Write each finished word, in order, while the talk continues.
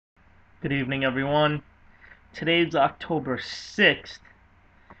Good evening, everyone. Today's October 6th,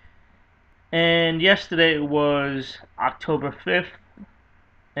 and yesterday was October 5th.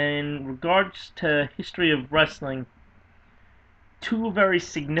 In regards to history of wrestling, two very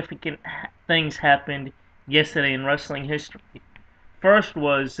significant things happened yesterday in wrestling history. First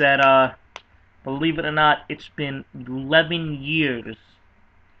was that, believe it or not, it's been 11 years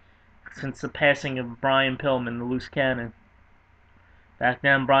since the passing of Brian Pillman, the loose cannon. Back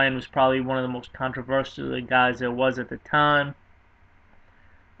then, Brian was probably one of the most controversial guys there was at the time.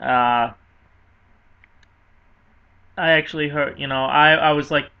 Uh, I actually heard, I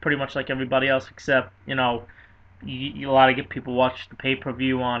was like pretty much like everybody else, except, a lot of people watch the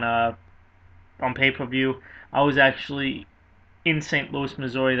pay-per-view on pay-per-view. I was actually in St. Louis,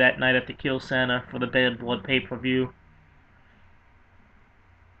 Missouri that night at the Kiel Center for the Bad Blood pay-per-view.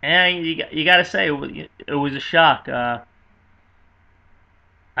 And you got to say, it was a shock.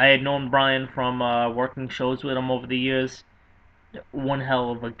 I had known Brian from working shows with him over the years. One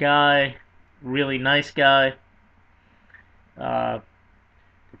hell of a guy, really nice guy. The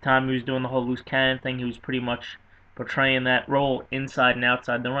time he was doing the whole loose cannon thing, he was pretty much portraying that role inside and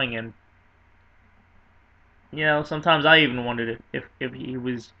outside the ring. And sometimes I even wondered if he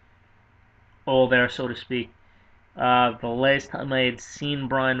was all there, so to speak. The last time I had seen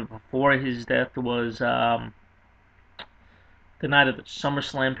Brian before his death was the night of the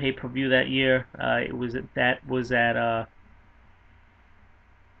SummerSlam pay-per-view that year. That was at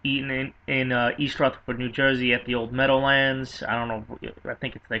Eaton in East Rutherford, New Jersey, at the old Meadowlands. I don't know. I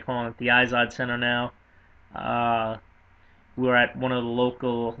think they call it the Izod Center now. Uh, we were at one of the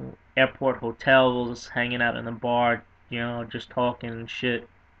local airport hotels, hanging out in the bar, just talking and shit.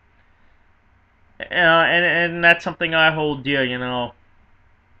 And that's something I hold dear,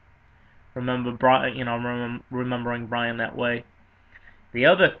 Remember Brian, remembering Brian that way. The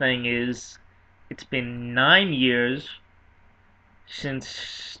other thing is, it's been 9 years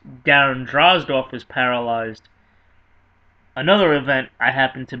since Darren Drozdov was paralyzed. Another event I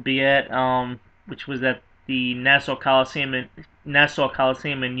happened to be at, which was at the Nassau Coliseum in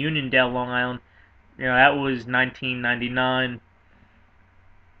Uniondale, Long Island. That was 1999.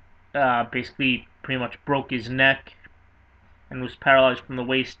 Basically, pretty much broke his neck and was paralyzed from the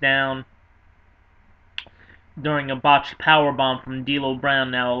waist down during a botched power bomb from D'Lo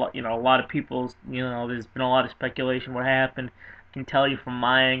Brown. Now, a lot of people, there's been a lot of speculation what happened. I can tell you from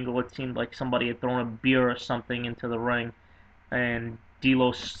my angle, it seemed like somebody had thrown a beer or something into the ring, and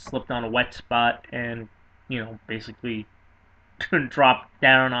D'Lo slipped on a wet spot and, basically dropped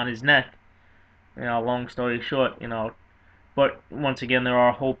down on his neck. Long story short, but once again, there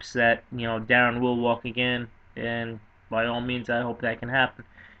are hopes that Darren will walk again, and by all means, I hope that can happen.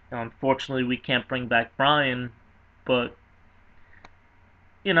 Unfortunately, we can't bring back Brian, but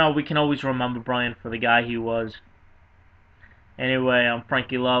we can always remember Brian for the guy he was. Anyway, I'm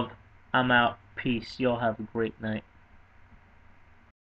Frankie Love. I'm out. Peace. Y'all have a great night.